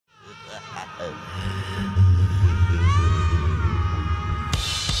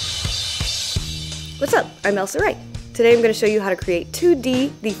What's up? I'm Elsa Rhae. Today I'm going to show you how to create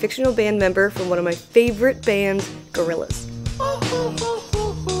 2D, the fictional band member from one of my favorite bands, Gorillaz.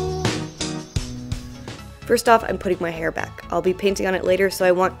 First off, I'm putting my hair back. I'll be painting on it later, so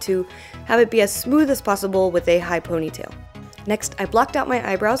I want to have it be as smooth as possible with a high ponytail. Next, I blocked out my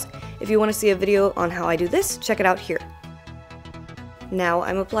eyebrows. If you want to see a video on how I do this, check it out here. Now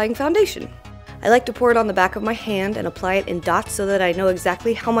I'm applying foundation. I like to pour it on the back of my hand and apply it in dots so that I know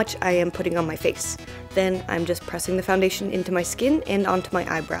exactly how much I am putting on my face. Then I'm just pressing the foundation into my skin and onto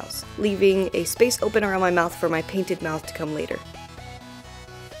my eyebrows, leaving a space open around my mouth for my painted mouth to come later.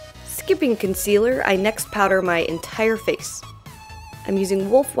 Skipping concealer, I next powder my entire face. I'm using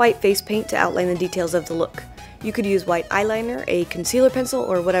Wolf White face paint to outline the details of the look. You could use white eyeliner, a concealer pencil,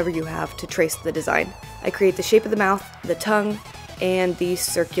 or whatever you have to trace the design. I create the shape of the mouth, the tongue, and the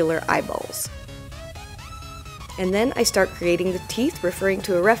circular eyeballs. And then I start creating the teeth, referring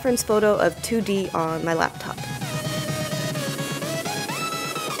to a reference photo of 2D on my laptop.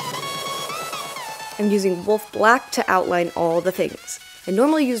 I'm using Wolf Black to outline all the things. I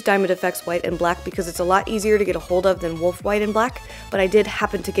normally use Diamond Effects White and Black because it's a lot easier to get a hold of than Wolf White and Black, but I did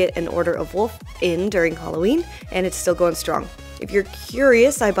happen to get an order of Wolf in during Halloween, and it's still going strong. If you're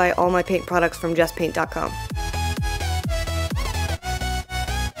curious, I buy all my paint products from justpaint.com.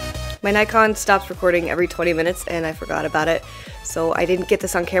 My Nikon stops recording every 20 minutes and I forgot about it, so I didn't get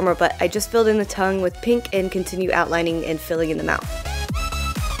this on camera, but I just filled in the tongue with pink and continue outlining and filling in the mouth.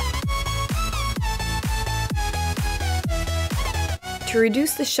 To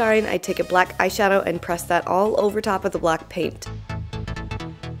reduce the shine, I take a black eyeshadow and press that all over top of the black paint.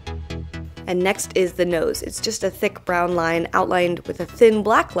 And next is the nose. It's just a thick brown line outlined with a thin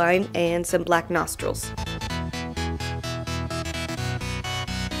black line and some black nostrils.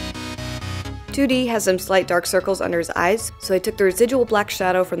 2D has some slight dark circles under his eyes, so I took the residual black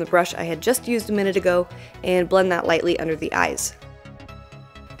shadow from the brush I had just used a minute ago and blend that lightly under the eyes.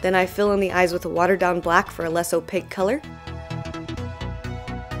 Then I fill in the eyes with a watered down black for a less opaque color.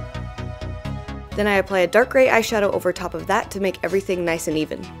 Then I apply a dark gray eyeshadow over top of that to make everything nice and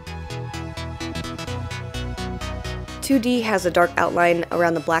even. 2D has a dark outline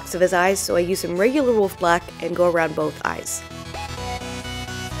around the blacks of his eyes, so I use some regular Wolf Black and go around both eyes.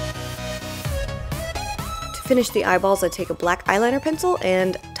 To finish the eyeballs, I take a black eyeliner pencil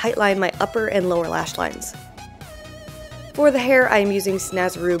and tightline my upper and lower lash lines. For the hair, I am using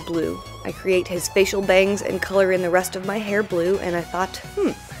Sennheiser Blue. I create his facial bangs and color in the rest of my hair blue, and I thought,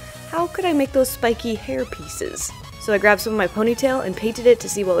 how could I make those spiky hair pieces? So I grabbed some of my ponytail and painted it to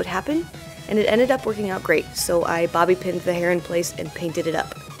see what would happen, and it ended up working out great, so I bobby pinned the hair in place and painted it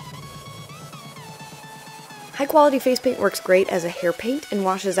up. High quality face paint works great as a hair paint and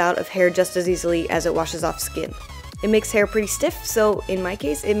washes out of hair just as easily as it washes off skin. It makes hair pretty stiff, so in my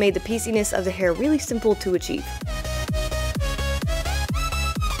case, it made the pieciness of the hair really simple to achieve.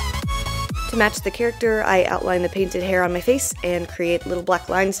 To match the character, I outline the painted hair on my face and create little black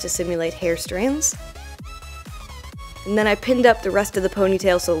lines to simulate hair strands. And then I pinned up the rest of the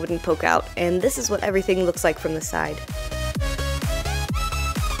ponytail so it wouldn't poke out, and this is what everything looks like from the side.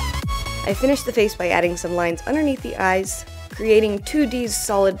 I finished the face by adding some lines underneath the eyes, creating 2D's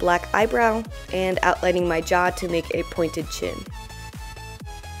solid black eyebrow, and outlining my jaw to make a pointed chin.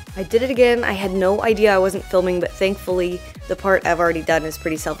 I did it again. I had no idea I wasn't filming, but thankfully the part I've already done is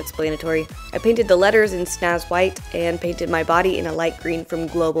pretty self-explanatory. I painted the letters in Snaz White and painted my body in a light green from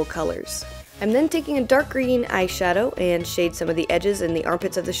Global Colors. I'm then taking a dark green eyeshadow and shade some of the edges and the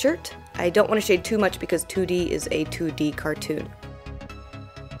armpits of the shirt. I don't want to shade too much because 2D is a 2D cartoon.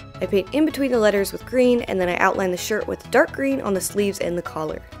 I paint in between the letters with green, and then I outline the shirt with dark green on the sleeves and the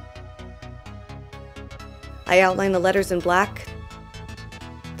collar. I outline the letters in black,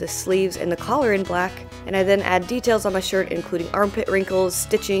 the sleeves and the collar in black, and I then add details on my shirt including armpit wrinkles,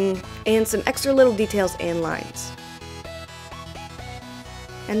 stitching, and some extra little details and lines.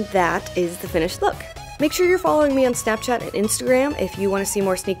 And that is the finished look. Make sure you're following me on Snapchat and Instagram if you want to see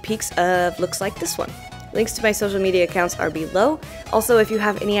more sneak peeks of looks like this one. Links to my social media accounts are below. Also, if you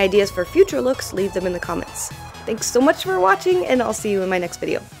have any ideas for future looks, leave them in the comments. Thanks so much for watching, and I'll see you in my next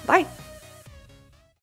video. Bye!